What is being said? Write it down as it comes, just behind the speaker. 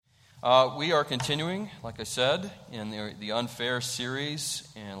We are continuing, like I said, in the Unfair series,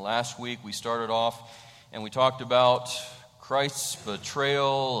 and last week we started off and we talked about Christ's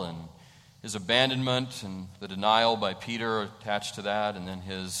betrayal and his abandonment and the denial by Peter attached to that, and then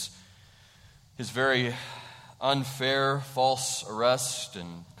his very unfair false arrest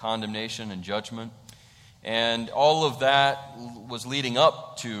and condemnation and judgment. And all of that was leading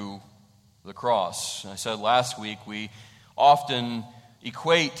up to the cross. And I said last week we often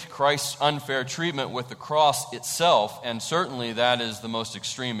equate Christ's unfair treatment with the cross itself, and certainly that is the most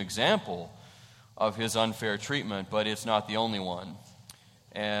extreme example of his unfair treatment, but it's not the only one.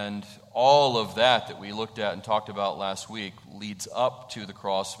 And all of that we looked at and talked about last week leads up to the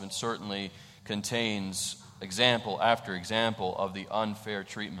cross, and certainly contains example after example of the unfair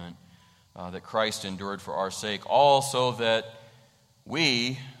treatment that Christ endured for our sake, all so that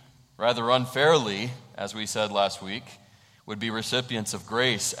we, rather unfairly, as we said last week, would be recipients of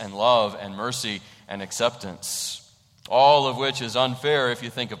grace and love and mercy and acceptance. All of which is unfair if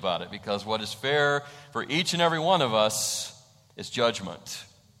you think about it, because what is fair for each and every one of us is judgment.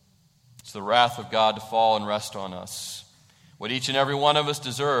 It's the wrath of God to fall and rest on us. What each and every one of us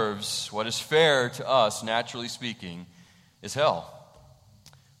deserves, what is fair to us, naturally speaking, is hell.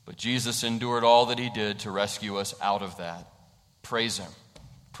 But Jesus endured all that he did to rescue us out of that. Praise him.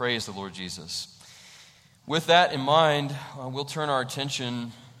 Praise the Lord Jesus. With that in mind, we'll turn our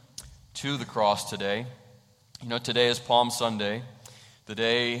attention to the cross today. You know, today is Palm Sunday, the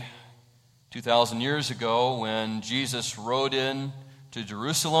day 2,000 years ago when Jesus rode in to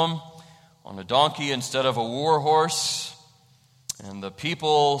Jerusalem on a donkey instead of a war horse, and the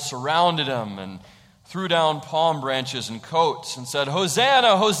people surrounded him and threw down palm branches and coats and said,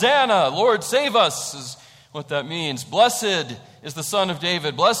 "Hosanna, Hosanna, Lord, save us," is what that means. "Blessed is the Son of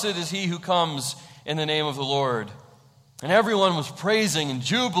David. Blessed is he who comes in the name of the Lord." And everyone was praising and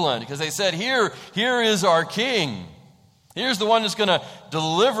jubilant because they said, here is our King. Here's the one that's going to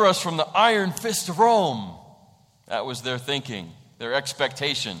deliver us from the iron fist of Rome. That was their thinking, their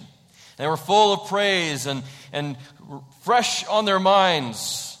expectation. They were full of praise, and fresh on their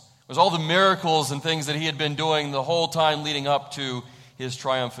minds was all the miracles and things that he had been doing the whole time leading up to his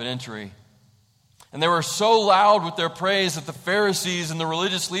triumphant entry. And they were so loud with their praise that the Pharisees and the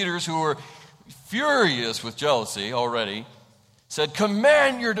religious leaders, who were furious with jealousy already, said,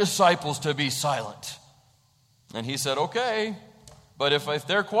 "Command your disciples to be silent." And he said, "Okay, but if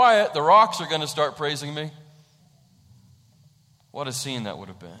they're quiet, the rocks are going to start praising me." What a scene that would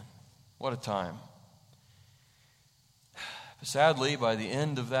have been. What a time. But sadly, by the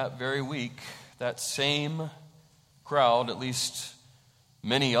end of that very week, that same crowd, at least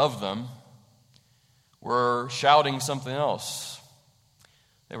many of them, were shouting something else.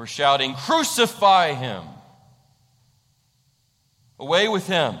 They were shouting, "Crucify him! Away with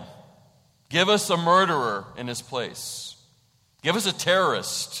him! Give us a murderer in his place. Give us a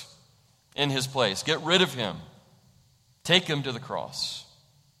terrorist in his place. Get rid of him. Take him to the cross."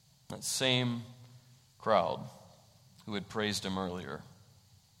 That same crowd who had praised him earlier.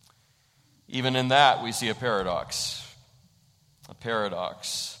 Even in that, we see a paradox. A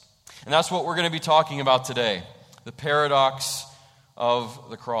paradox. And that's what we're going to be talking about today. The paradox of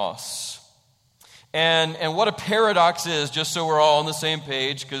the cross. And what a paradox is, just so we're all on the same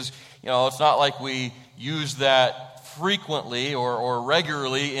page, because it's not like we use that frequently or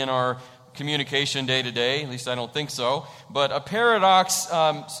regularly in our communication day to day. At least I don't think so. But a paradox,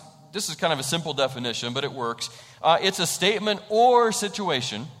 this is kind of a simple definition, but it works. It's a statement or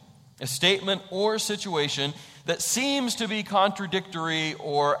situation that seems to be contradictory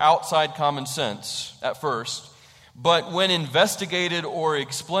or outside common sense at first, but when investigated or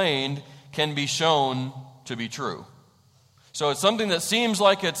explained, can be shown to be true. So it's something that seems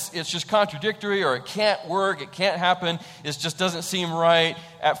like it's just contradictory, or it can't work, it can't happen, it just doesn't seem right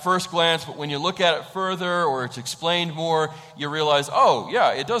at first glance, but when you look at it further or it's explained more, you realize, oh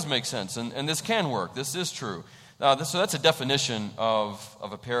yeah, it does make sense, and this can work, this is true. So that's a definition of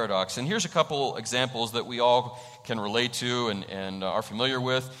a paradox. And here's a couple examples that we all can relate to and are familiar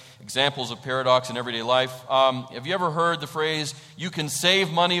with. Examples of paradox in everyday life. Have you ever heard the phrase, "You can save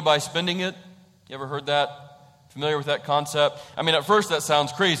money by spending it"? You ever heard that? Familiar with that concept? I mean, at first that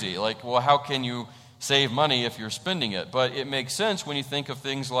sounds crazy. Like, well, how can you save money if you're spending it? But it makes sense when you think of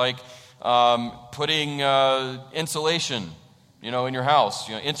things like putting insulation in your house,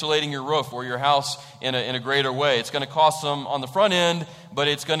 insulating your roof or your house in a greater way. It's going to cost some on the front end, but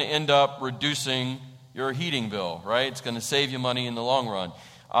it's going to end up reducing your heating bill, right? It's going to save you money in the long run.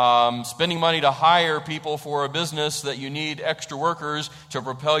 Spending money to hire people for a business that you need extra workers to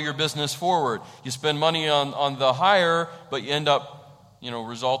propel your business forward. You spend money on the hire, but you end up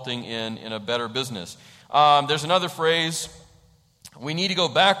resulting in a better business. There's another phrase, we need to go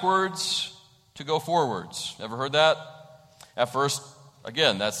backwards to go forwards. Ever heard that? At first,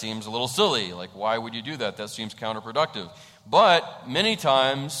 again, that seems a little silly. Like, why would you do that? That seems counterproductive. But many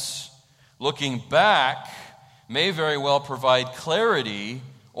times, looking back may very well provide clarity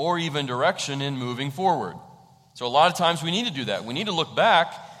or even direction in moving forward. So a lot of times we need to do that. We need to look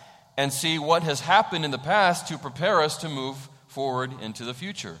back and see what has happened in the past to prepare us to move forward into the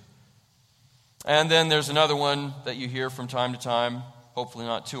future. And then there's another one that you hear from time to time, hopefully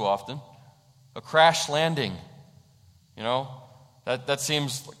not too often, a crash landing. That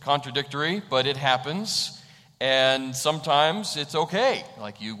seems contradictory, but it happens. And sometimes it's okay.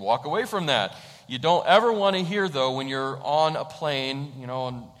 Like, you walk away from that. You don't ever want to hear, though, when you're on a plane,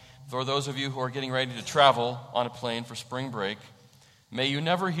 and for those of you who are getting ready to travel on a plane for spring break, may you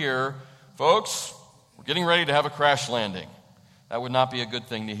never hear, folks, we're getting ready to have a crash landing. That would not be a good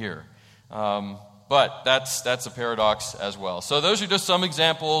thing to hear. But that's a paradox as well. So those are just some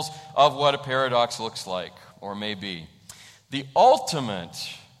examples of what a paradox looks like, or may be. The ultimate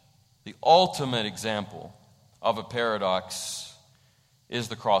example of a paradox is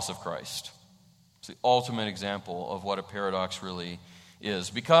the cross of Christ. It's the ultimate example of what a paradox really is.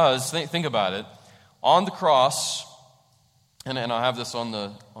 Because, think about it, on the cross, and I'll have this on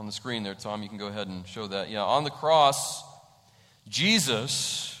the screen there, Tom, you can go ahead and show that. Yeah, on the cross,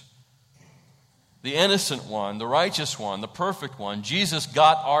 Jesus, the innocent one, the righteous one, the perfect one, Jesus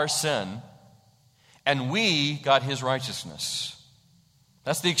got our sin, and we got his righteousness.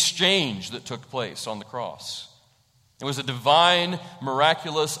 That's the exchange that took place on the cross. It was a divine,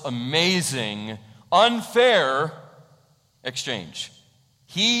 miraculous, amazing, unfair exchange.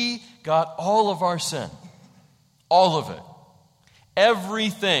 He got all of our sin. All of it.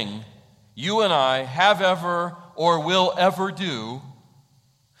 Everything you and I have ever or will ever do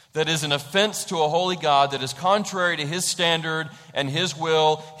that is an offense to a holy God, that is contrary to his standard and his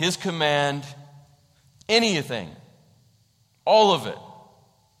will, his command, anything, all of it.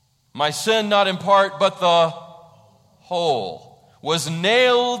 My sin, not in part, but the whole, was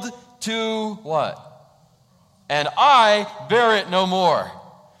nailed to what? And I bear it no more.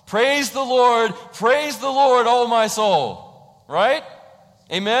 Praise the Lord, oh my soul. Right?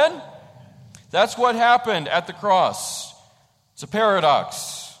 Amen? That's what happened at the cross. It's a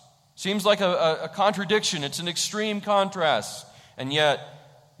paradox. Seems like a contradiction. It's an extreme contrast. And yet,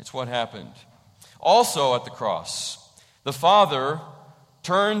 it's what happened. Also at the cross, the Father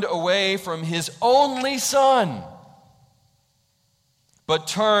turned away from his only Son, but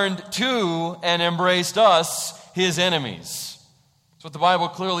turned to and embraced us, his enemies. That's what the Bible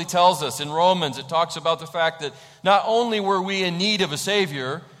clearly tells us. In Romans, it talks about the fact that not only were we in need of a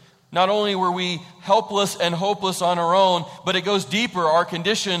Savior, not only were we helpless and hopeless on our own, but it goes deeper. Our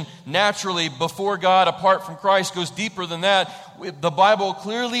condition naturally before God, apart from Christ, goes deeper than that. The Bible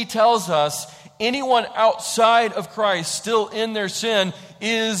clearly tells us anyone outside of Christ, still in their sin,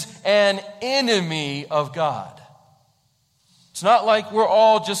 is an enemy of God. It's not like we're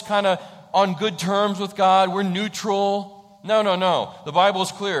all just kind of on good terms with God. We're neutral. No. The Bible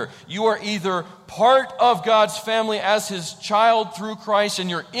is clear. You are either part of God's family as his child through Christ, and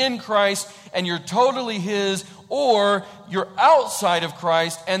you're in Christ, and you're totally his, or you're outside of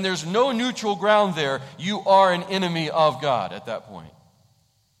Christ, and there's no neutral ground there. You are an enemy of God at that point.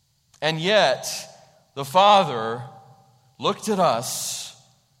 And yet, the Father looked at us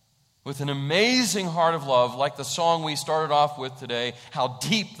with an amazing heart of love, like the song we started off with today, how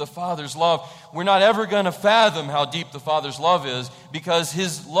deep the Father's love. We're not ever going to fathom how deep the Father's love is, because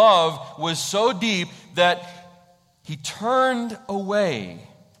his love was so deep that he turned away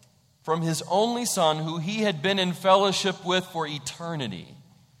from his only Son, who he had been in fellowship with for eternity,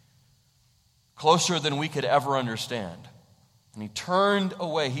 closer than we could ever understand. And he turned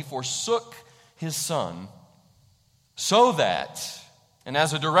away. He forsook his Son so that, and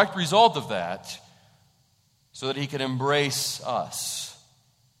as a direct result of that, so that he could embrace us,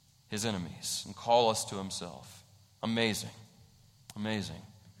 his enemies, and call us to himself. Amazing. Amazing.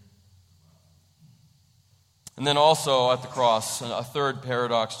 And then also at the cross, a third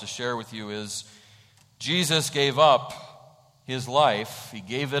paradox to share with you is Jesus gave up his life. He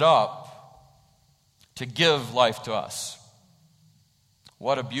gave it up to give life to us.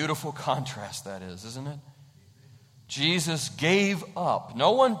 What a beautiful contrast that is, isn't it? Jesus gave up.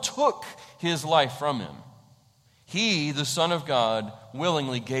 No one took his life from him. He, the Son of God,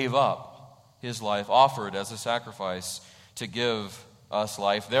 willingly gave up his life, offered as a sacrifice to give us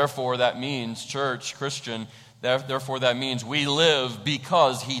life. Therefore, that means, church, Christian, therefore that means we live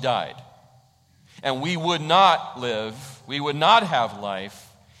because he died. And we would not live, we would not have life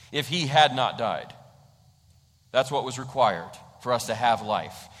if he had not died. That's what was required for us to have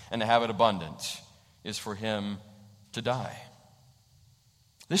life and to have it abundant, is for him to die.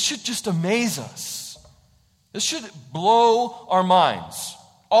 This should just amaze us. This should blow our minds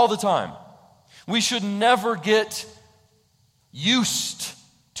all the time. We should never get used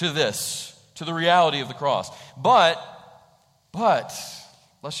to this, to the reality of the cross. But,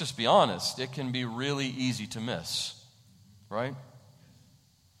 let's just be honest, it can be really easy to miss, right?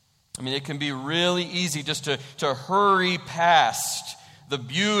 I mean, it can be really easy just to hurry past the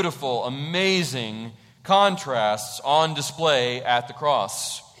beautiful, amazing contrasts on display at the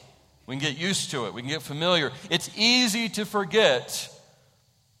cross. We can get used to it. We can get familiar. It's easy to forget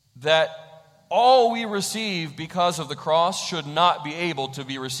that all we receive because of the cross should not be able to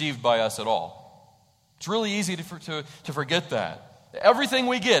be received by us at all. It's really easy to forget that. Everything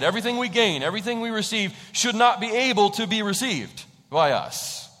we get, everything we gain, everything we receive should not be able to be received by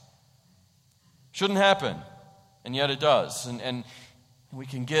us. Shouldn't happen, and yet it does. And we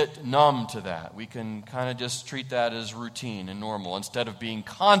can get numb to that. We can kind of just treat that as routine and normal instead of being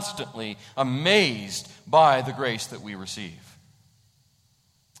constantly amazed by the grace that we receive.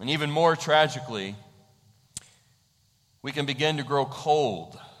 And even more tragically, we can begin to grow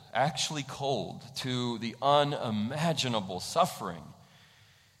cold, actually cold, to the unimaginable suffering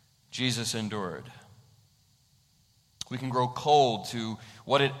Jesus endured. We can grow cold to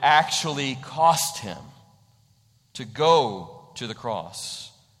what it actually cost him to go to the cross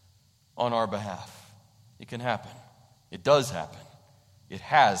on our behalf. It can happen. It does happen. It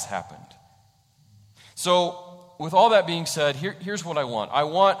has happened. So, with all that being said, here's what I want. I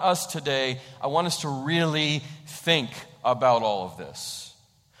want us to really think about all of this.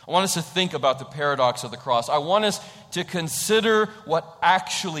 I want us to think about the paradox of the cross. I want us to consider what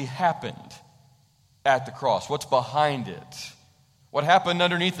actually happened at the cross, what's behind it, what happened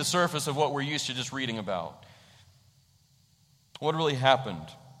underneath the surface of what we're used to just reading about. What really happened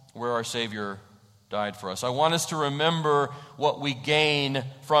where our Savior died for us? I want us to remember what we gain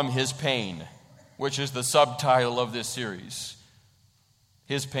from his pain, which is the subtitle of this series.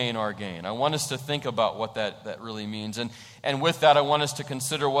 His pain, our gain. I want us to think about what that really means. And with that, I want us to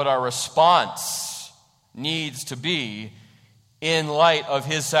consider what our response needs to be in light of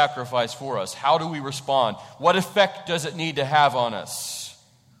his sacrifice for us. How do we respond? What effect does it need to have on us?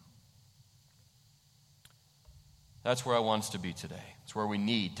 That's where I want us to be today. It's where we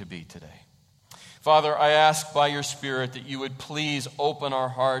need to be today. Father, I ask by your Spirit that you would please open our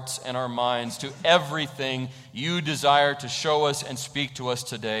hearts and our minds to everything you desire to show us and speak to us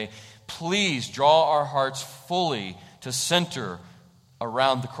today. Please draw our hearts fully to center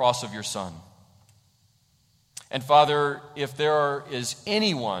around the cross of your Son. And Father, if there is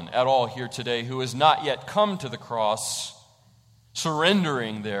anyone at all here today who has not yet come to the cross,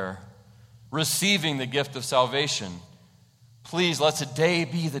 surrendering there, receiving the gift of salvation, please let today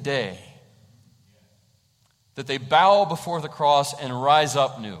be the day that they bow before the cross and rise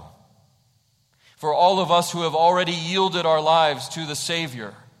up new. For all of us who have already yielded our lives to the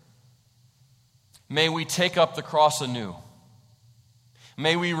Savior, may we take up the cross anew.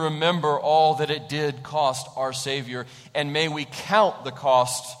 May we remember all that it did cost our Savior, and may we count the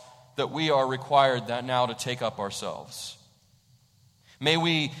cost that we are required that now to take up ourselves. May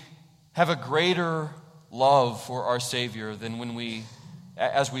we have a greater love for our Savior than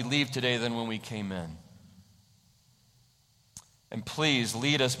as we leave today than when we came in. And please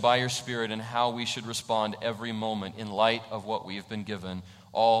lead us by your Spirit in how we should respond every moment in light of what we have been given,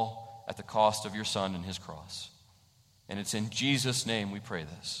 all at the cost of your Son and his cross. And it's in Jesus' name we pray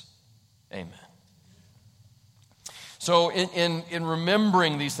this. Amen. So in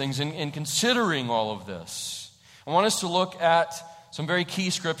remembering these things, in considering all of this, I want us to look at some very key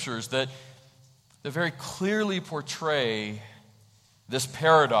scriptures that very clearly portray this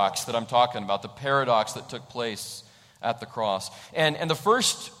paradox that I'm talking about, the paradox that took place at the cross. And the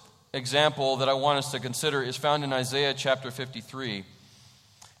first example that I want us to consider is found in Isaiah chapter 53,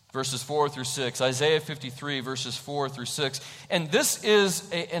 verses 4 through 6. Isaiah 53, verses 4 through 6. And this is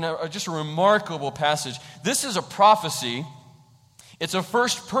just a remarkable passage. This is a prophecy. It's a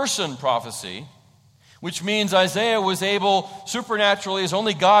first-person prophecy, which means Isaiah was able, supernaturally, as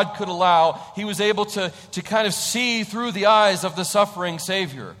only God could allow, he was able to kind of see through the eyes of the suffering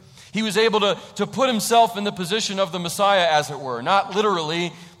Savior. He was able to put himself in the position of the Messiah, as it were. Not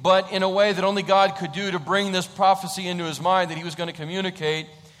literally, but in a way that only God could do to bring this prophecy into his mind that he was going to communicate.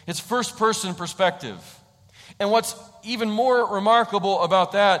 It's first-person perspective. And what's even more remarkable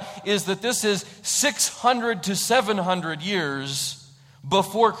about that is that this is 600 to 700 years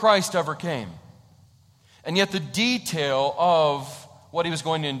before Christ ever came. And yet the detail of what he was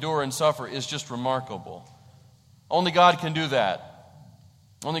going to endure and suffer is just remarkable. Only God can do that.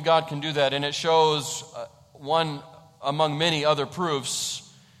 Only God can do that. And it shows one among many other proofs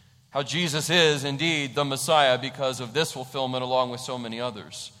how Jesus is indeed the Messiah because of this fulfillment along with so many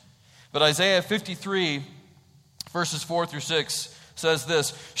others. But Isaiah 53, verses 4 through 6 says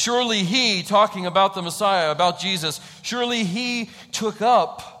this, surely he, talking about the Messiah, about Jesus, surely he took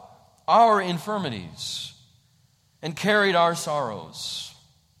up our infirmities and carried our sorrows.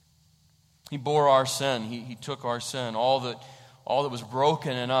 He bore our sin. He took our sin. All that was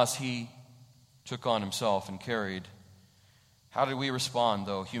broken in us, he took on himself and carried. How did we respond,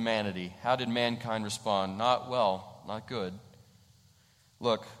 though, humanity? How did mankind respond? Not well, not good.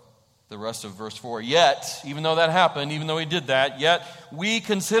 Look, the rest of verse 4. Yet, even though that happened, even though he did that, yet we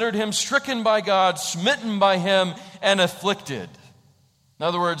considered him stricken by God, smitten by him, and afflicted. In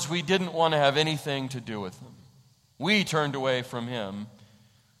other words, we didn't want to have anything to do with him. We turned away from him,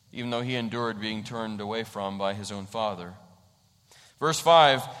 even though he endured being turned away from by his own Father. Verse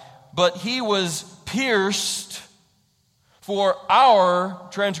 5, but he was pierced for our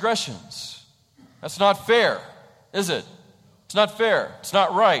transgressions. That's not fair, is it? It's not fair. It's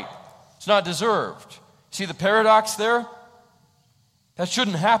not right. It's not deserved. See the paradox there? That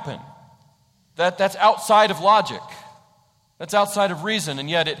shouldn't happen. That's outside of logic. That's outside of reason, and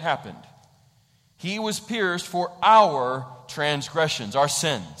yet it happened. He was pierced for our transgressions, our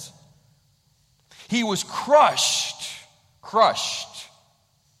sins. He was crushed. Crushed.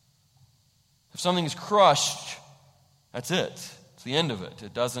 If something is crushed, that's it. It's the end of it.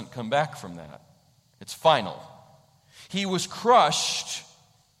 It doesn't come back from that. It's final. He was crushed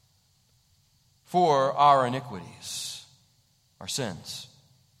for our iniquities, our sins.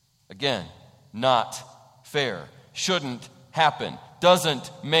 Again, not fair. Shouldn't happen.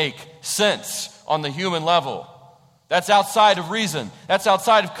 Doesn't make sense on the human level. That's outside of reason. That's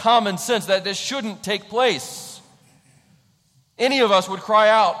outside of common sense. That this shouldn't take place. Any of us would cry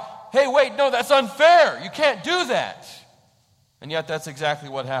out, hey, wait, no, that's unfair. You can't do that. And yet that's exactly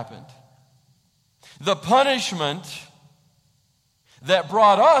what happened. The punishment that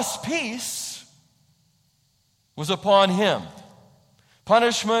brought us peace was upon him.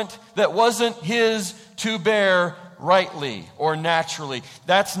 Punishment that wasn't his to bear rightly or naturally.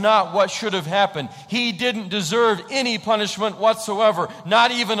 That's not what should have happened. He didn't deserve any punishment whatsoever,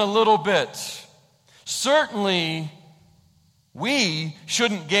 not even a little bit. Certainly, we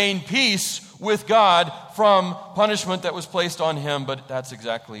shouldn't gain peace with God from punishment that was placed on him, but that's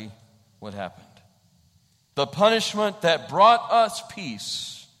exactly what happened. The punishment that brought us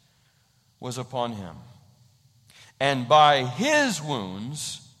peace was upon him. And by his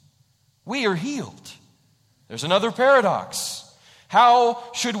wounds, we are healed. There's another paradox. How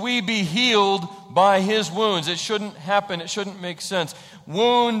should we be healed by his wounds? It shouldn't happen. It shouldn't make sense.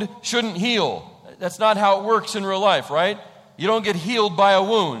 Wound shouldn't heal. That's not how it works in real life, right? You don't get healed by a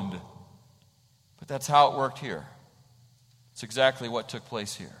wound. But that's how it worked here. It's exactly what took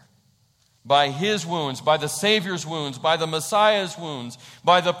place here. By his wounds, by the Savior's wounds, by the Messiah's wounds,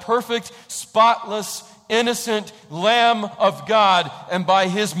 by the perfect, spotless, innocent Lamb of God, and by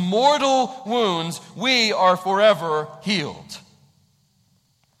his mortal wounds, we are forever healed.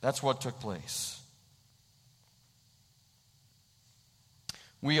 That's what took place.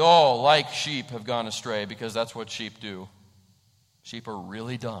 We all, like sheep, have gone astray because that's what sheep do. Sheep are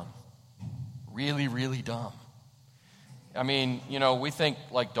really dumb. Really, really dumb. I mean, we think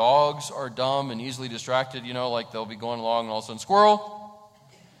like dogs are dumb and easily distracted, like they'll be going along and all of a sudden, squirrel.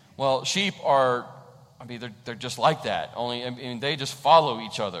 Well, sheep are, they're just like that. Only, they just follow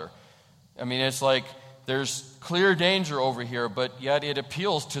each other. It's like there's clear danger over here, but yet it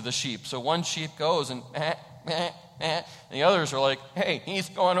appeals to the sheep. So one sheep goes and and the others are like, hey, he's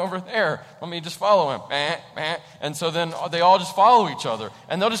going over there. Let me just follow him. And so then they all just follow each other.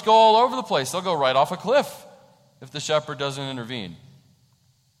 And they'll just go all over the place. They'll go right off a cliff if the shepherd doesn't intervene.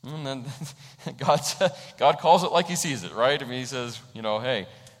 And then God calls it like he sees it, right? He says, hey,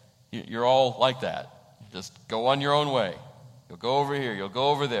 you're all like that. Just go on your own way. You'll go over here. You'll go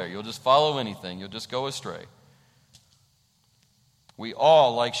over there. You'll just follow anything. You'll just go astray. We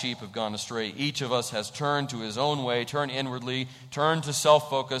all, like sheep, have gone astray. Each of us has turned to his own way, turned inwardly, turned to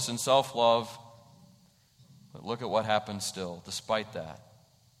self-focus and self-love. But look at what happens still, despite that.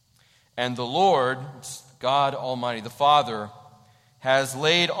 And the Lord, God Almighty, the Father, has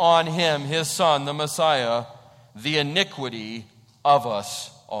laid on him, his Son, the Messiah, the iniquity of us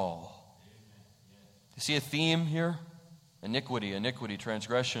all. You see a theme here? Iniquity,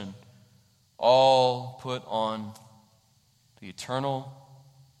 transgression, all put on the eternal,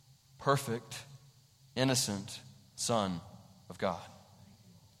 perfect, innocent Son of God.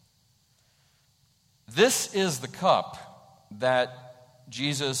 This is the cup that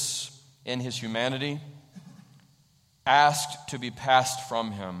Jesus, in his humanity, asked to be passed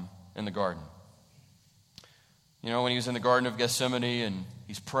from him in the garden. You know, when he was in the Garden of Gethsemane and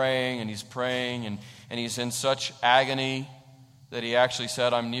he's praying and he's in such agony that he actually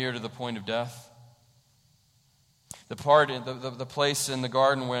said, I'm near to the point of death. The place in the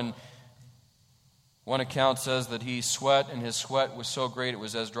garden when one account says that he sweat and his sweat was so great it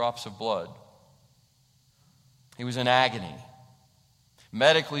was as drops of blood. He was in agony.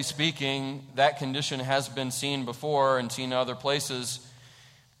 Medically speaking, that condition has been seen before and seen in other places.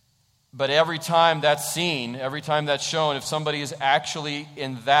 But every time that's seen, every time that's shown, if somebody is actually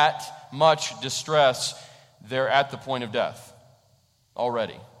in that much distress, they're at the point of death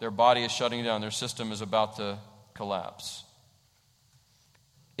already. Their body is shutting down. Their system is about to collapse.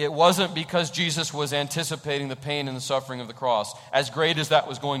 It wasn't because Jesus was anticipating the pain and the suffering of the cross. As great as that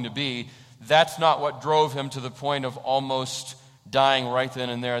was going to be, that's not what drove him to the point of almost dying right then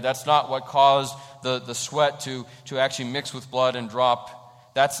and there. That's not what caused the sweat to actually mix with blood and drop.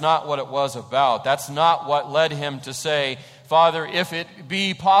 That's not what it was about. That's not what led him to say, Father, if it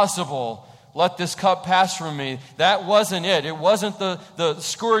be possible, let this cup pass from me. That wasn't it. It wasn't the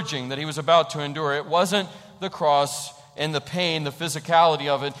scourging that he was about to endure. It wasn't the cross and the pain, the physicality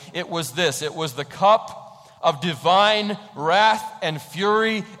of it. It was this. It was the cup of divine wrath and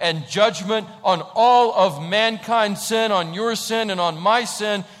fury and judgment on all of mankind's sin, on your sin and on my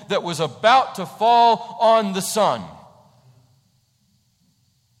sin, that was about to fall on the Son.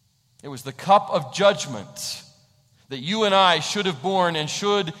 It was the cup of judgment that you and I should have borne and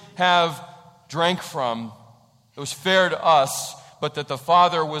should have drank from. It was fair to us, but that the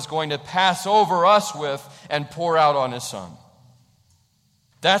Father was going to pass over us with and pour out on his Son.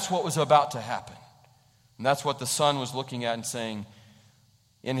 That's what was about to happen. And that's what the Son was looking at and saying,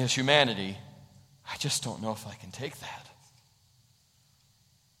 in his humanity, I just don't know if I can take that.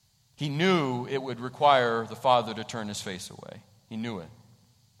 He knew it would require the Father to turn his face away. He knew it.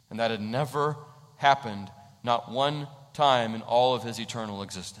 And that had never happened, not one time in all of his eternal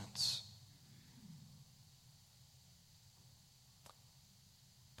existence.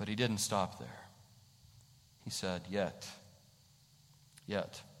 But he didn't stop there. He said, yet,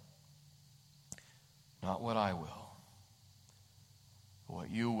 not what I will, but what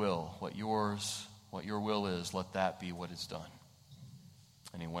you will, what your will is, let that be what is done.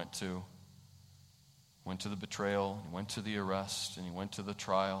 And he went to the betrayal, he went to the arrest, and he went to the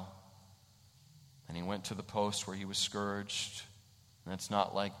trial, and he went to the post where he was scourged. And that's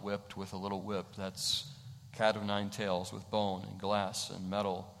not like whipped with a little whip. That's cat of nine tails with bone and glass and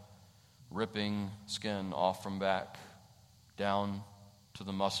metal, ripping skin off from back down to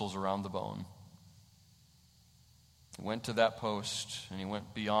the muscles around the bone. He went to that post, and he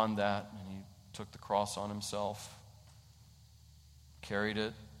went beyond that, and he took the cross on himself, carried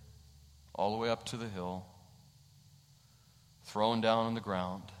it all the way up to the hill, thrown down on the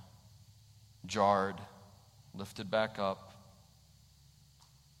ground, jarred, lifted back up,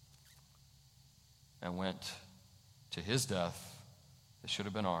 and went to his death that should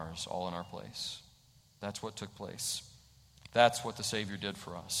have been ours, all in our place. That's what took place. That's what the Savior did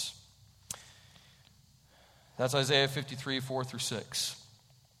for us. That's Isaiah 53, 4 through 6.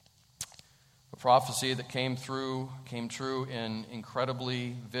 A prophecy that came true in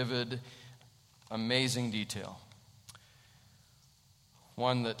incredibly vivid, amazing detail.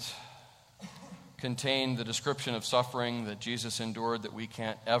 One that contained the description of suffering that Jesus endured that we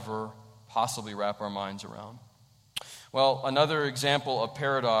can't ever possibly wrap our minds around. Well, another example of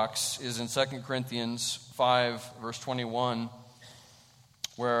paradox is in 2 Corinthians 5, verse 21,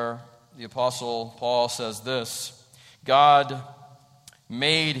 where the Apostle Paul says this, God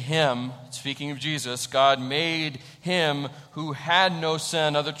made him, speaking of Jesus, God made him who had no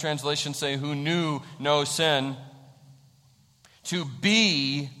sin, other translations say who knew no sin, to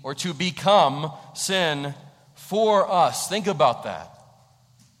be or to become sin for us. Think about that.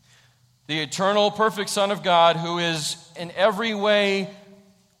 The eternal, perfect Son of God, who is in every way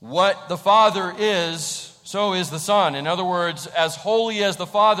what the Father is, so is the Son. In other words, as holy as the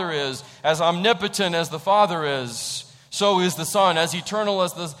Father is, as omnipotent as the Father is, so is the Son. As eternal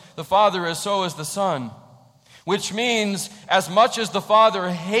as the Father is, so is the Son. Which means, as much as the Father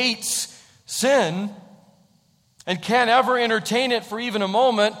hates sin and can't ever entertain it for even a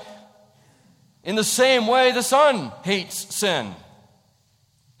moment, in the same way the Son hates sin.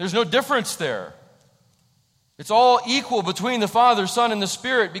 There's no difference there. It's all equal between the Father, Son, and the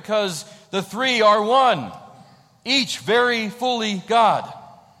Spirit because the three are one, each very fully God.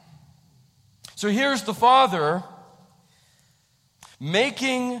 So here's the Father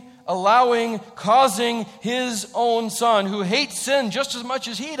causing his own Son, who hates sin just as much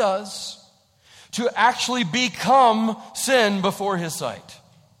as he does, to actually become sin before his sight.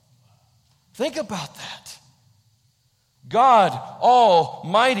 Think about that. God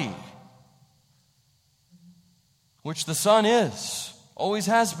Almighty, which the Son is, always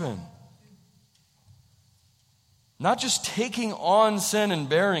has been. Not just taking on sin and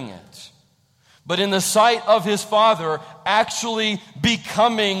bearing it, but in the sight of his Father, actually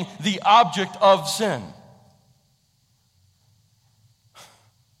becoming the object of sin.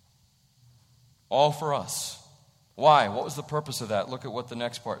 All for us. Why? What was the purpose of that? Look at what the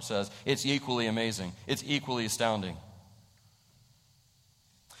next part says. It's equally amazing. It's equally astounding.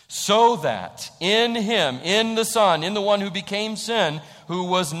 So that in him, in the Son, in the one who became sin, who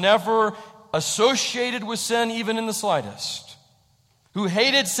was never associated with sin even in the slightest, who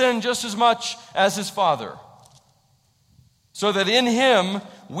hated sin just as much as his Father, so that in him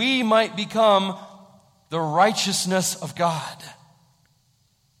we might become the righteousness of God.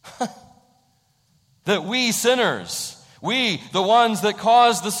 That we sinners, we, the ones that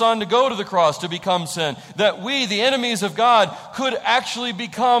caused the Son to go to the cross to become sin, that we, the enemies of God, could actually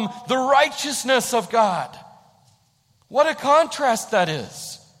become the righteousness of God. What a contrast that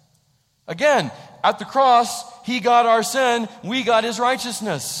is. Again, at the cross, he got our sin, we got his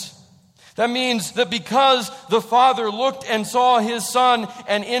righteousness. That means that because the Father looked and saw his Son,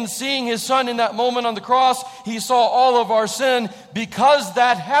 and in seeing his Son in that moment on the cross, he saw all of our sin. Because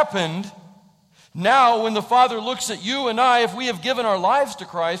that happened, now when the Father looks at you and I, if we have given our lives to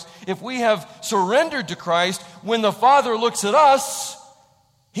Christ, if we have surrendered to Christ, when the Father looks at us,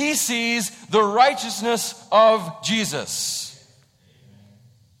 he sees the righteousness of Jesus.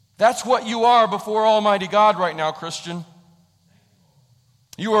 That's what you are before Almighty God right now, Christian.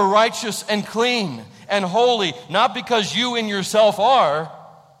 You are righteous and clean and holy, not because you in yourself are.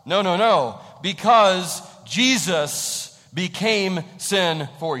 No. Because Jesus became sin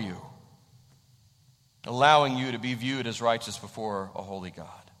for you, allowing you to be viewed as righteous before a holy God.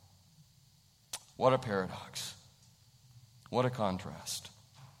 What a paradox. What a contrast.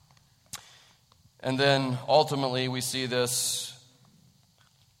 And then ultimately we see this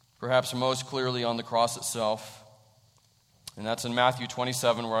perhaps most clearly on the cross itself. And that's in Matthew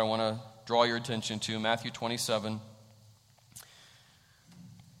 27, where I want to draw your attention to. Matthew 27,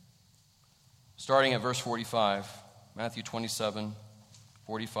 starting at verse 45. Matthew 27,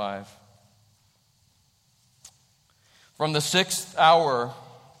 45. From the 6th hour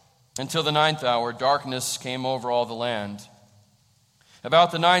until the 9th hour, darkness came over all the land.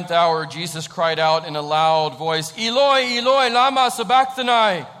 About the 9th hour, Jesus cried out in a loud voice, Eloi, Eloi, lama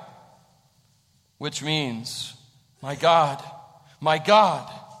sabachthani, which means, my God,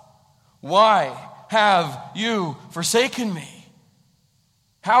 why have you forsaken me?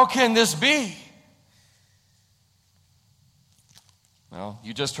 How can this be? Well,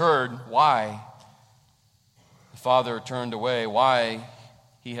 you just heard why the Father turned away, why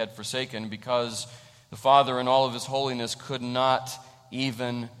he had forsaken, because the Father in all of his holiness could not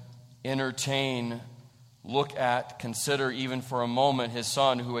even entertain, look at, consider even for a moment his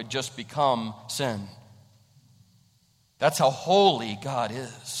Son who had just become sin. That's how holy God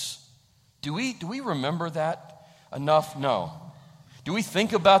is. Do we remember that enough? No. Do we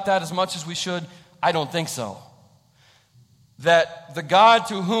think about that as much as we should? I don't think so. That the God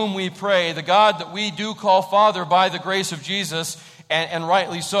to whom we pray, the God that we do call Father by the grace of Jesus, and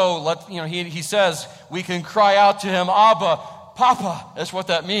rightly so, he says we can cry out to him, Abba, Papa. That's what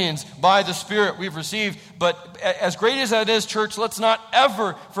that means, by the Spirit we've received. But as great as that is, church, let's not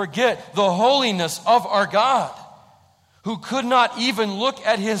ever forget the holiness of our God, who could not even look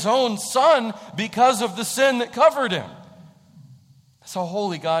at his own Son because of the sin that covered him. That's how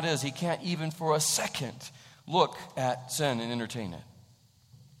holy God is. He can't even for a second look at sin and entertain it.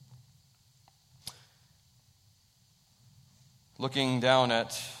 Looking down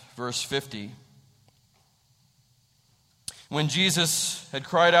at verse 50. When Jesus had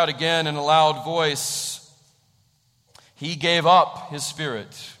cried out again in a loud voice, he gave up his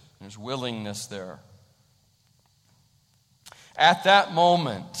spirit. There's willingness there. At that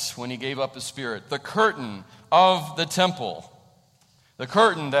moment, when he gave up his spirit, the curtain of the temple, the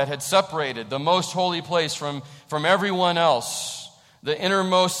curtain that had separated the most holy place from everyone else, the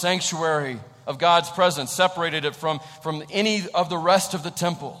innermost sanctuary of God's presence, separated it from any of the rest of the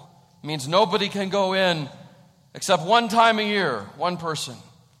temple. It means nobody can go in except one time a year, one person.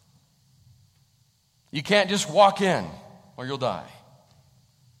 You can't just walk in or you'll die.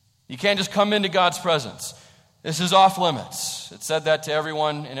 You can't just come into God's presence. This is off limits. It said that to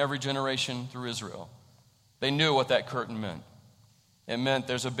everyone in every generation through Israel. They knew what that curtain meant. It meant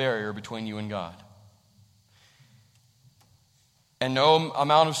there's a barrier between you and God. And no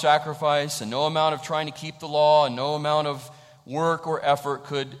amount of sacrifice and no amount of trying to keep the law and no amount of work or effort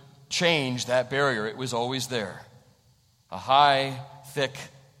could change that barrier. It was always there. A high, thick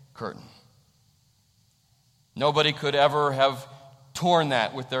curtain. Nobody could ever have torn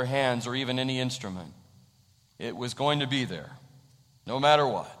that with their hands or even any instrument. It was going to be there, no matter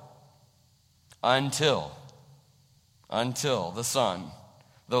what, until the Son,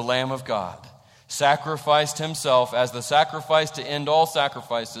 the Lamb of God, sacrificed himself as the sacrifice to end all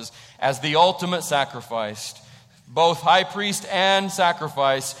sacrifices, as the ultimate sacrifice, both high priest and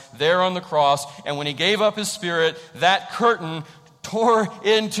sacrifice, there on the cross. And when he gave up his spirit, that curtain tore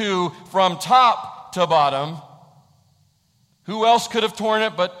into from top to bottom. Who else could have torn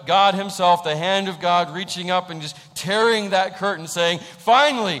it but God himself, the hand of God reaching up and just tearing that curtain, saying,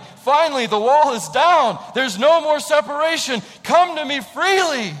 finally, the wall is down. There's no more separation. Come to me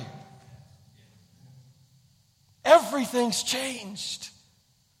freely. Everything's changed.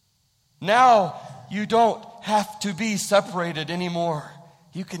 Now you don't have to be separated anymore.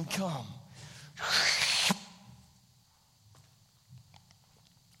 You can come.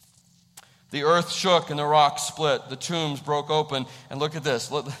 The earth shook and the rocks split. The tombs broke open. And look at this.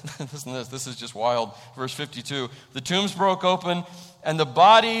 Listen to this. This is just wild. Verse 52. The tombs broke open, and the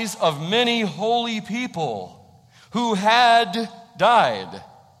bodies of many holy people who had died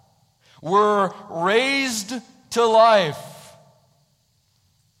were raised to life.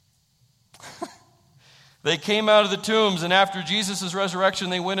 They came out of the tombs, and after Jesus' resurrection,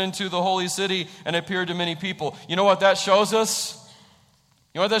 they went into the holy city and appeared to many people. You know what that shows us?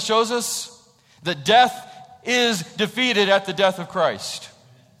 You know what that shows us? That death is defeated at the death of Christ.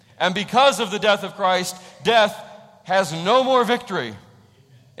 And because of the death of Christ, death has no more victory.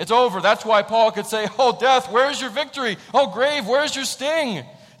 It's over. That's why Paul could say, oh, death, where's your victory? Oh, grave, where's your sting?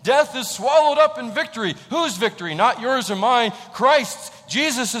 Death is swallowed up in victory. Whose victory? Not yours or mine. Christ's,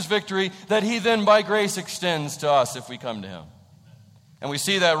 Jesus' victory that he then by grace extends to us if we come to him. And we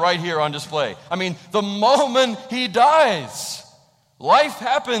see that right here on display. I mean, the moment he dies, life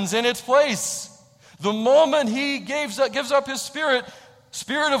happens in its place. The moment he gives up his spirit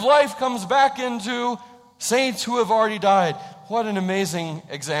of life comes back into saints who have already died. What an amazing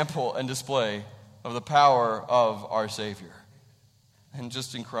example and display of the power of our Savior. And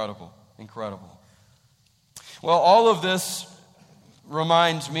just incredible, incredible. Well, all of this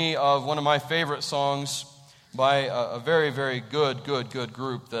reminds me of one of my favorite songs by a very, very good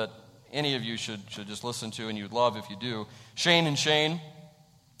group that any of you should just listen to, and you'd love if you do. Shane and Shane.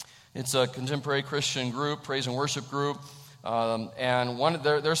 It's a contemporary Christian group, praise and worship group. And one of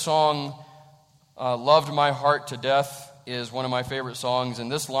their song, Loved My Heart to Death, is one of my favorite songs. And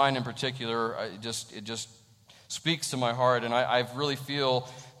this line in particular, it just speaks to my heart. And I really feel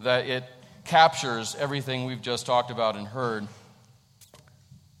that it captures everything we've just talked about and heard.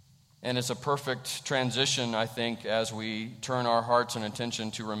 And it's a perfect transition, I think, as we turn our hearts and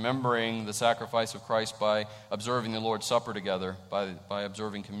attention to remembering the sacrifice of Christ by observing the Lord's Supper together, by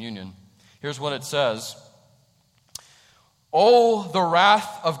observing communion. Here's what it says. Oh, the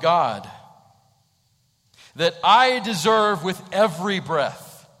wrath of God that I deserve with every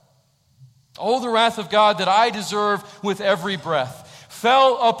breath. Oh, the wrath of God that I deserve with every breath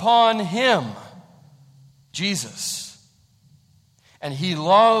fell upon him, Jesus. And he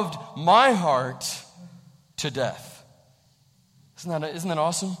loved my heart to death. Isn't that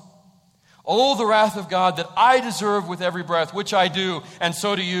awesome? Oh, the wrath of God that I deserve with every breath, which I do, and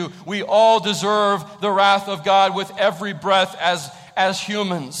so do you. We all deserve the wrath of God with every breath as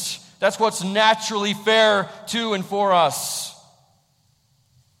humans. That's what's naturally fair to and for us.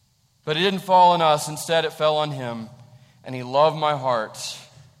 But it didn't fall on us. Instead, it fell on him. And he loved my heart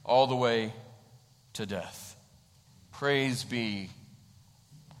all the way to death. Praise be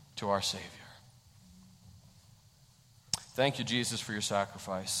to our Savior. Thank you, Jesus, for your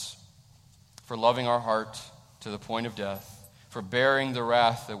sacrifice, for loving our heart to the point of death, for bearing the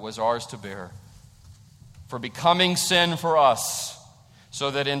wrath that was ours to bear, for becoming sin for us, so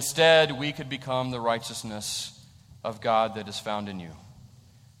that instead we could become the righteousness of God that is found in you.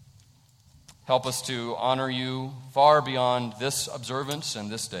 Help us to honor you far beyond this observance and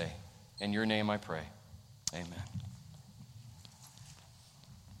this day. In your name I pray. Amen.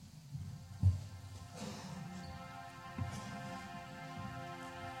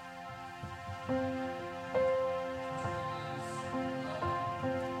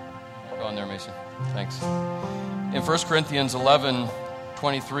 Go on there, Mason. Thanks. In 1 Corinthians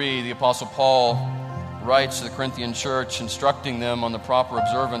 11:23, the Apostle Paul writes to the Corinthian church, instructing them on the proper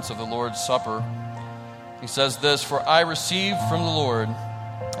observance of the Lord's Supper. He says this, "For I received from the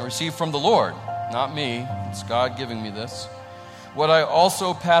Lord, not me, it's God giving me this, what I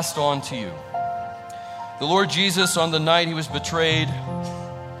also passed on to you. The Lord Jesus, on the night he was betrayed,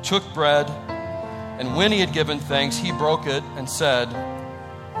 took bread, and when he had given thanks, he broke it and said,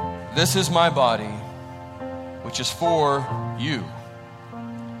 'This is my body, which is for you.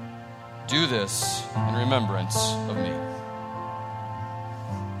 Do this in remembrance of me.'"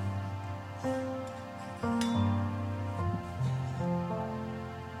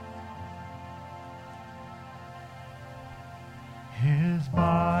 His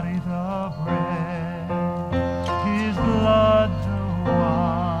body the bread, his blood the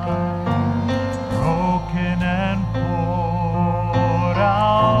wine, broken and poured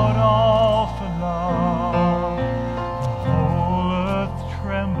out all for love. The whole earth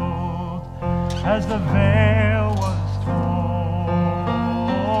trembled as the veil was torn.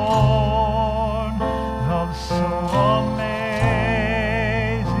 Love so amazing,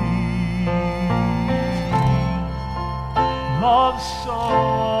 love so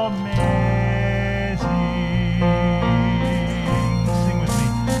amazing. Sing with me.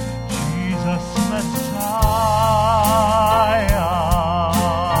 Jesus Messiah,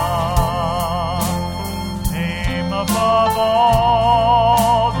 name above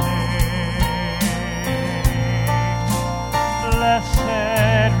all names, blessed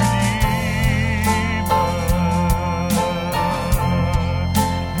Redeemer,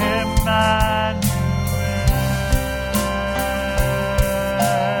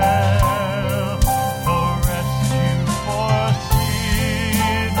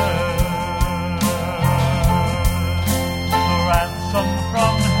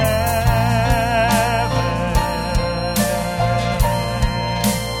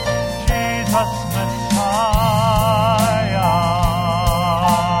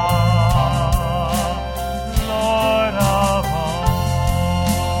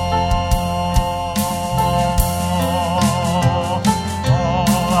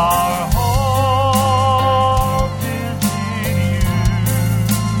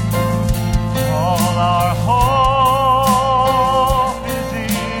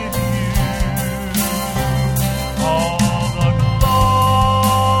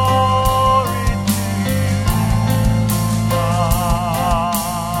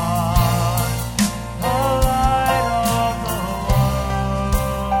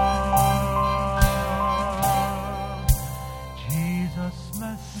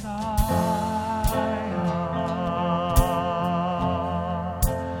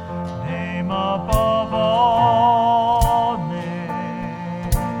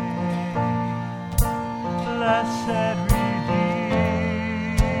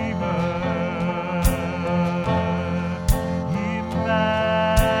 Emmanuel.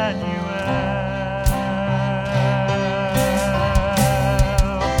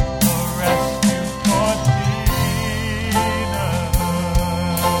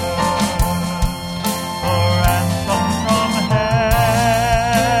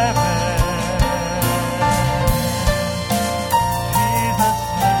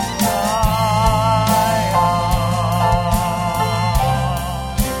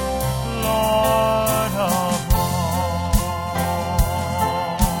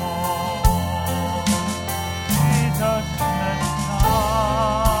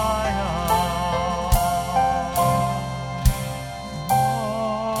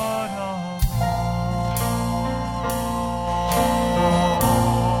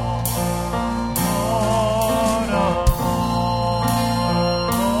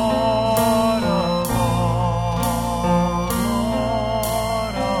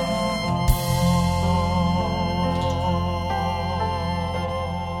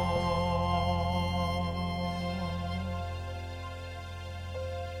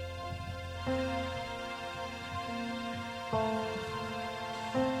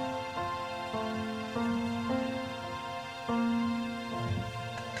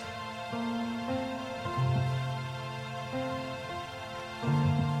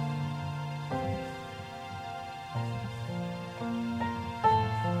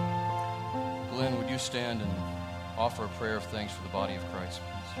 Stand and offer a prayer of thanks for the body of Christ,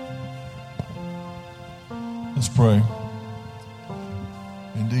 please. Let's pray.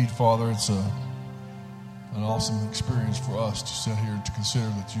 Indeed, Father, it's an awesome experience for us to sit here to consider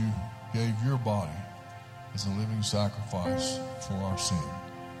that you gave your body as a living sacrifice for our sin.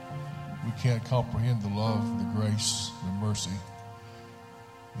 We can't comprehend the love, the grace, the mercy,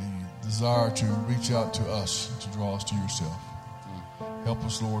 the desire to reach out to us, to draw us to yourself. Help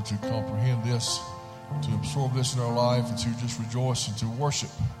us, Lord, to comprehend this to absorb this in our life and to just rejoice and to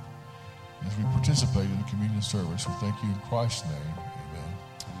worship as we participate in the communion service. We thank you in Christ's name. Amen.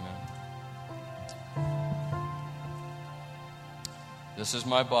 Amen. This is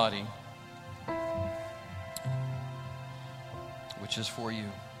my body, which is for you.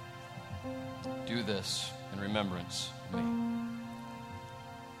 Do this in remembrance of me.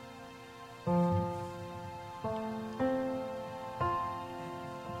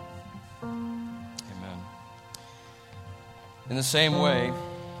 Amen. In the same way,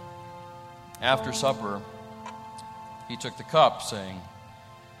 after supper, he took the cup, saying,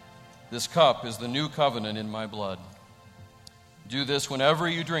 "This cup is the new covenant in my blood. Do this whenever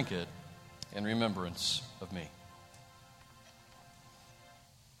you drink it in remembrance of me."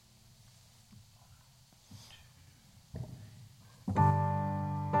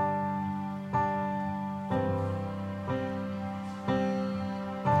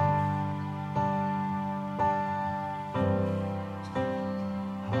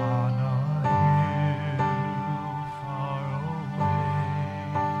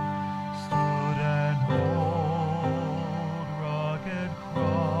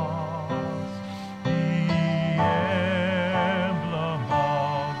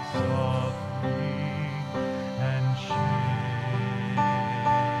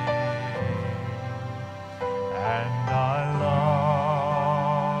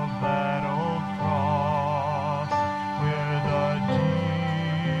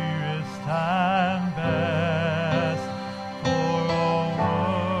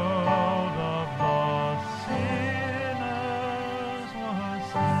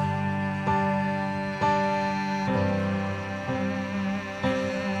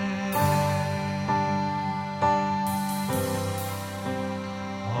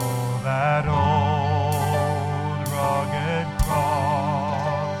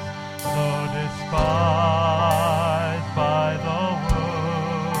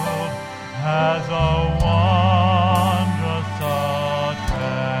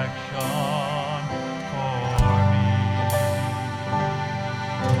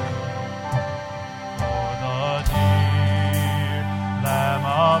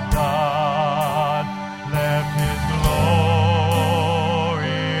 His glory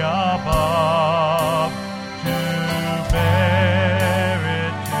above.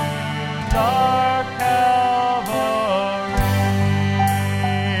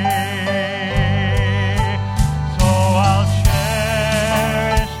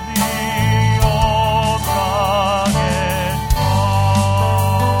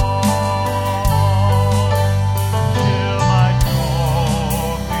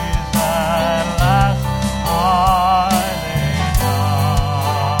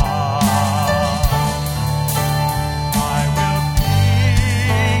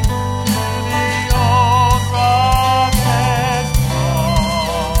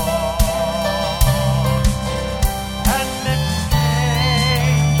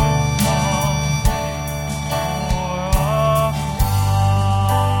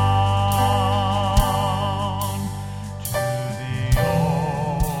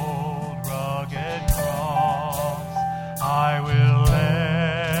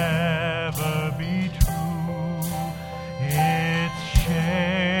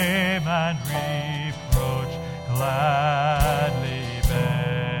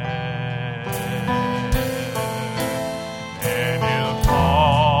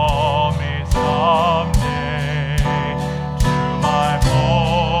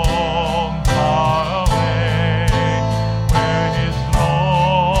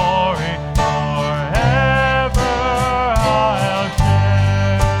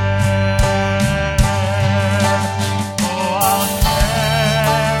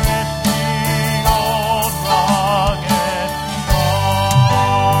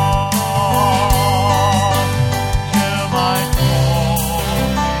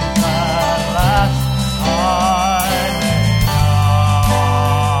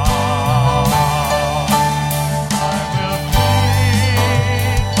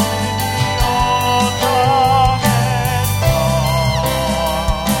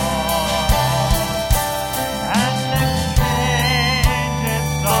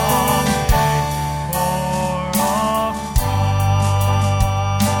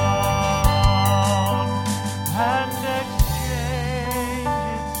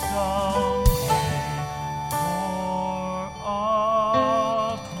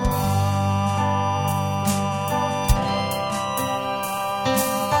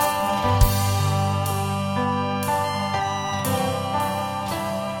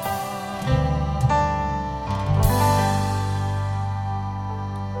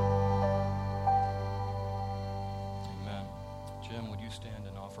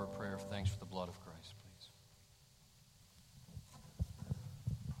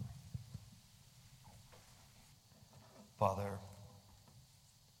 Father,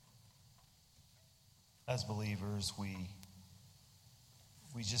 as believers, we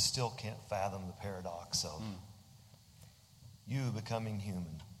just still can't fathom the paradox of you becoming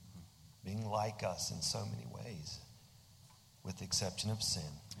human, being like us in so many ways, with the exception of sin.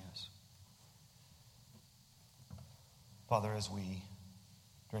 Yes. Father, as we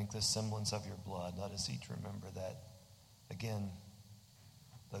drink this semblance of your blood, let us each remember that, again,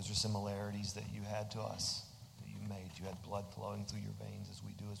 those are similarities that you had to us, that you made. You had blood flowing through your veins as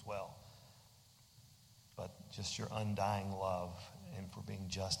we do as well. But just your undying love and for being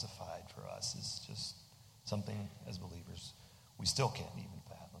justified for us is just something, as believers, we still can't even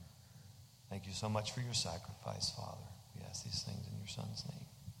fathom. Thank you so much for your sacrifice, Father. We ask these things in your Son's name.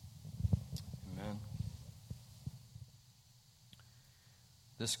 Amen.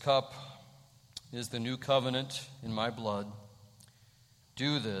 This cup is the new covenant in my blood.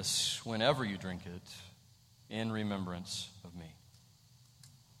 Do this whenever you drink it in remembrance of me.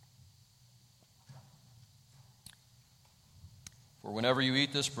 For whenever you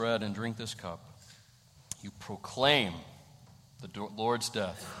eat this bread and drink this cup, you proclaim the Lord's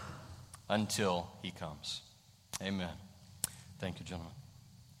death until he comes. Amen. Thank you, gentlemen.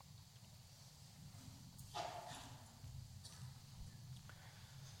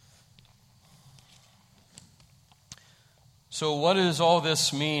 So what does all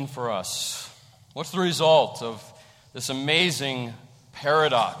this mean for us? What's the result of this amazing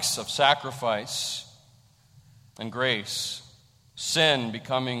paradox of sacrifice and grace? Sin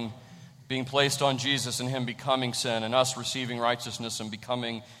being placed on Jesus and him becoming sin, and us receiving righteousness and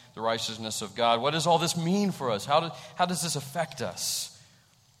becoming the righteousness of God. What does all this mean for us? How does this affect us?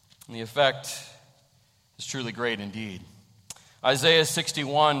 And the effect is truly great indeed. Isaiah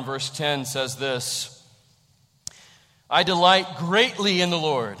 61 verse 10 says this: I delight greatly in the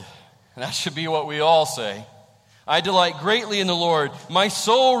Lord. And that should be what we all say. I delight greatly in the Lord. My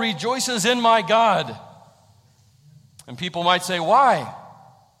soul rejoices in my God. And people might say, why?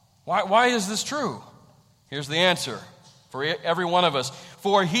 Why is this true? Here's the answer for every one of us.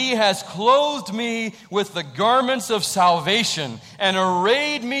 For he has clothed me with the garments of salvation and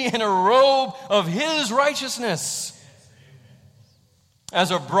arrayed me in a robe of his righteousness.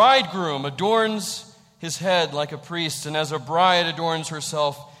 As a bridegroom adorns his head like a priest, and as a bride adorns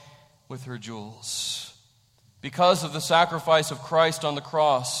herself with her jewels. Because of the sacrifice of Christ on the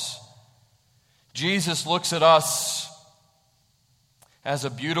cross, Jesus looks at us as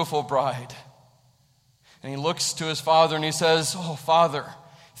a beautiful bride. And he looks to his Father and he says, oh, Father,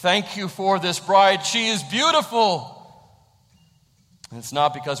 thank you for this bride. She is beautiful. And it's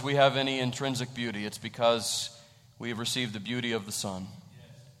not because we have any intrinsic beauty. It's because we have received the beauty of the Son.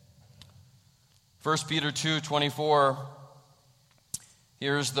 1 Peter 2:24,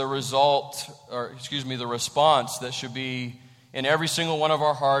 here's the the response that should be in every single one of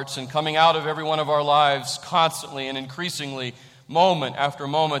our hearts and coming out of every one of our lives constantly and increasingly, moment after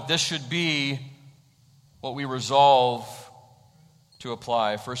moment. This should be what we resolve to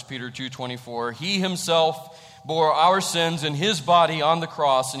apply. 1 Peter 2:24, he himself bore our sins in his body on the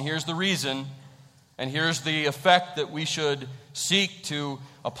cross, and here's the reason, and here's the effect that we should seek to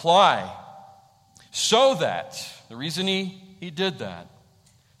apply. So that, the reason he did that,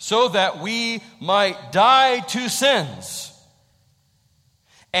 so that we might die to sins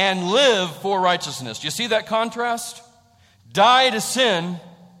and live for righteousness. Do you see that contrast? Die to sin,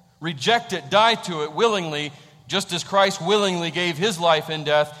 reject it, die to it willingly, just as Christ willingly gave his life in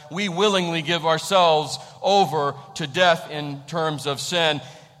death, we willingly give ourselves over to death in terms of sin.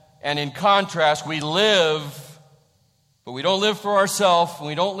 And in contrast, we live, but we don't live for ourselves.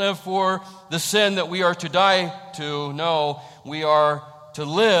 We don't live for the sin that we are to die to. No, we are to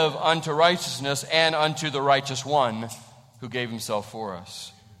live unto righteousness and unto the righteous one who gave himself for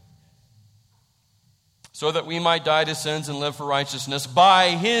us. So that we might die to sins and live for righteousness.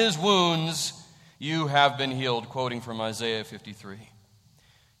 By his wounds you have been healed. Quoting from Isaiah 53.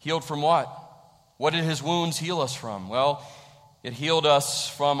 Healed from what? What did his wounds heal us from? Well, it healed us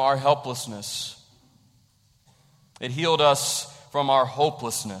from our helplessness. It healed us from our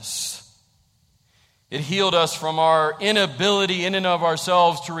hopelessness. It healed us from our inability in and of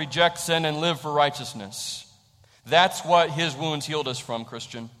ourselves to reject sin and live for righteousness. That's what his wounds healed us from,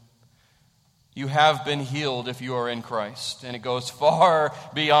 Christian. You have been healed if you are in Christ. And it goes far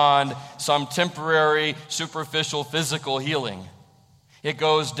beyond some temporary, superficial, physical healing. It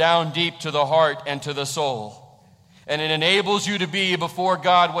goes down deep to the heart and to the soul. And it enables you to be before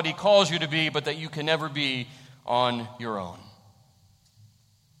God what he calls you to be, but that you can never be on your own.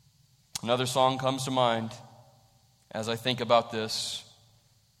 Another song comes to mind as I think about this.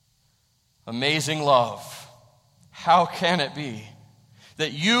 Amazing love, how can it be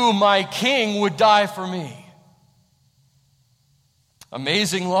that you, my King, would die for me?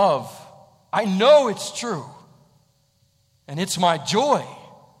 Amazing love. I know it's true. And it's my joy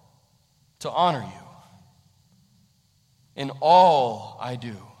to honor you. In all I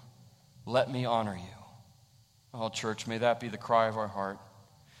do, let me honor you. Oh, church, may that be the cry of our heart.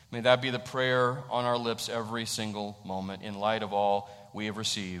 May that be the prayer on our lips every single moment in light of all we have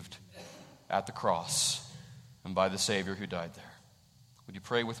received at the cross and by the Savior who died there. Would you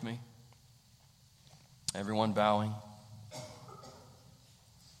pray with me? Everyone bowing.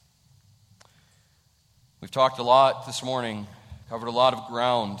 We've talked a lot this morning, covered a lot of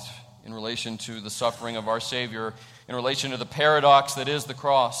ground in relation to the suffering of our Savior, in relation to the paradox that is the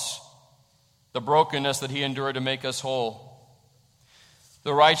cross, the brokenness that He endured to make us whole,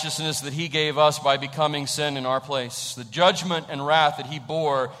 the righteousness that He gave us by becoming sin in our place, the judgment and wrath that He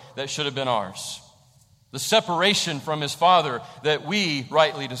bore that should have been ours, the separation from His Father that we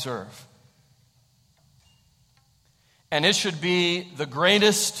rightly deserve. And it should be the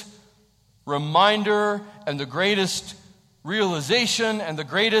greatest reminder and the greatest realization and the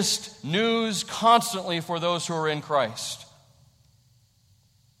greatest news constantly for those who are in Christ.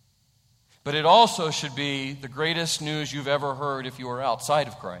 But it also should be the greatest news you've ever heard if you are outside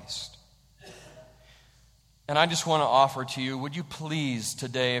of Christ. And I just want to offer to you, would you please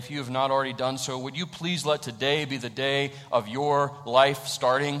today, if you have not already done so, would you please let today be the day of your life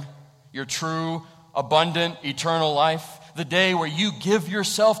starting, your true, abundant, eternal life, the day where you give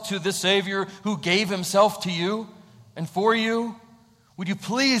yourself to the Savior who gave Himself to you and for you? Would you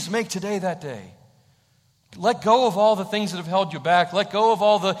please make today that day? Let go of all the things that have held you back. Let go of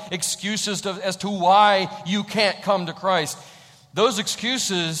all the excuses as to why you can't come to Christ. Those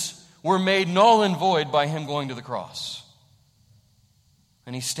excuses were made null and void by Him going to the cross.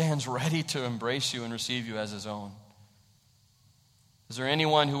 And He stands ready to embrace you and receive you as His own. Is there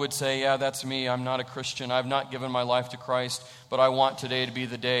anyone who would say, yeah, that's me, I'm not a Christian, I've not given my life to Christ, but I want today to be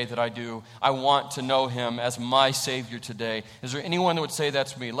the day that I do. I want to know Him as my Savior today. Is there anyone that would say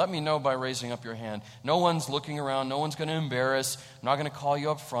that's me? Let me know by raising up your hand. No one's looking around, no one's going to embarrass, I'm not going to call you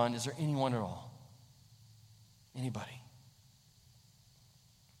up front. Is there anyone at all? Anybody?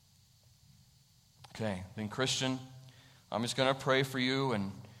 Okay, then Christian, I'm just going to pray for you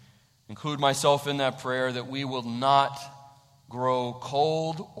and include myself in that prayer that we will not grow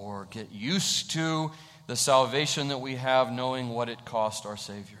cold or get used to the salvation that we have, knowing what it cost our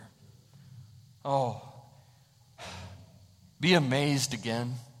Savior. Oh, be amazed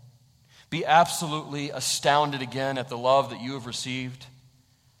again. Be absolutely astounded again at the love that you have received.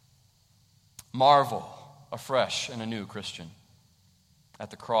 Marvel afresh and anew, Christian, at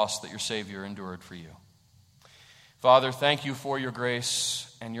the cross that your Savior endured for you. Father, thank you for your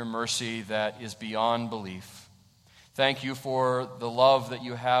grace and your mercy that is beyond belief. Thank you for the love that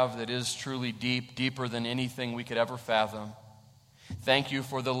you have that is truly deep, deeper than anything we could ever fathom. Thank you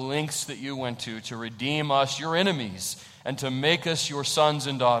for the lengths that you went to redeem us, your enemies, and to make us your sons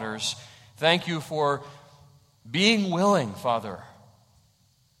and daughters. Thank you for being willing, Father,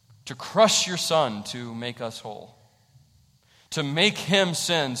 to crush your Son to make us whole, to make Him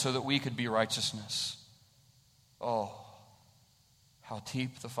sin so that we could be righteousness. Oh, how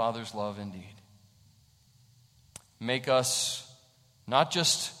deep the Father's love indeed. Make us not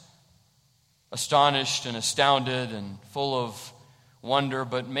just astonished and astounded and full of wonder,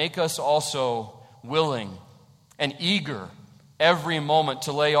 but make us also willing and eager every moment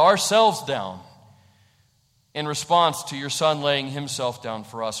to lay ourselves down in response to your Son laying Himself down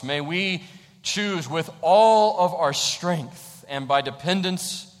for us. May we choose with all of our strength and by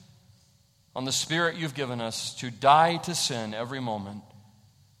dependence on the Spirit you've given us to die to sin every moment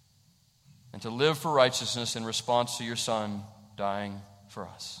and to live for righteousness in response to your Son dying for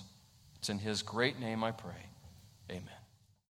us. It's in His great name I pray. Amen.